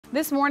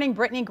This morning,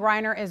 Brittney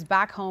Griner is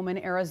back home in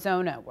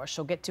Arizona, where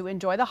she'll get to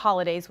enjoy the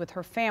holidays with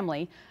her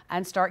family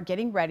and start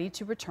getting ready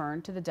to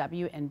return to the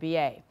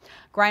WNBA.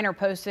 Griner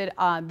posted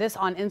this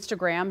on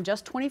Instagram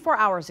just 24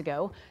 hours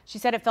ago. She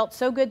said it felt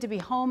so good to be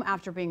home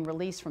after being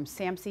released from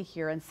BAMC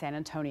here in San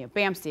Antonio.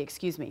 BAMC,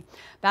 excuse me.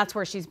 That's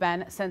where she's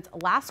been since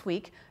last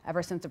week,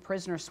 ever since a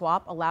prisoner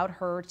swap allowed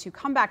her to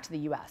come back to the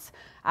U.S.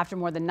 after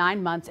more than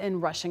 9 months in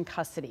Russian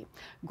custody.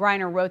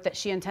 Griner wrote that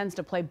she intends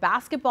to play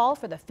basketball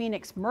for the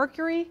Phoenix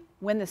Mercury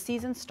when the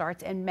season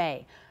starts in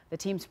May. The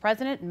team's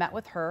president met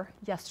with her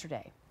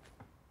yesterday.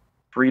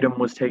 Freedom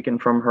was taken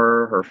from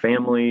her, her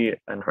family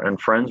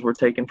and friends were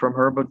taken from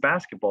her, but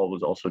basketball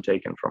was also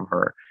taken from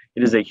her.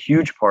 It is a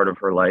huge part of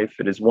her life.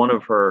 It is one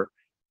of her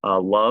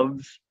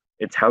loves.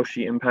 It's how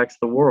she impacts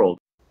the world.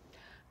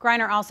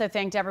 Griner also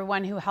thanked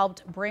everyone who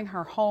helped bring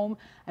her home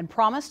and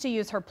promised to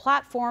use her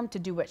platform to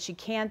do what she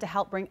can to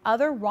help bring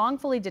other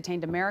wrongfully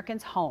detained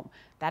Americans home.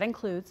 That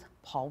includes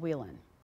Paul Whelan.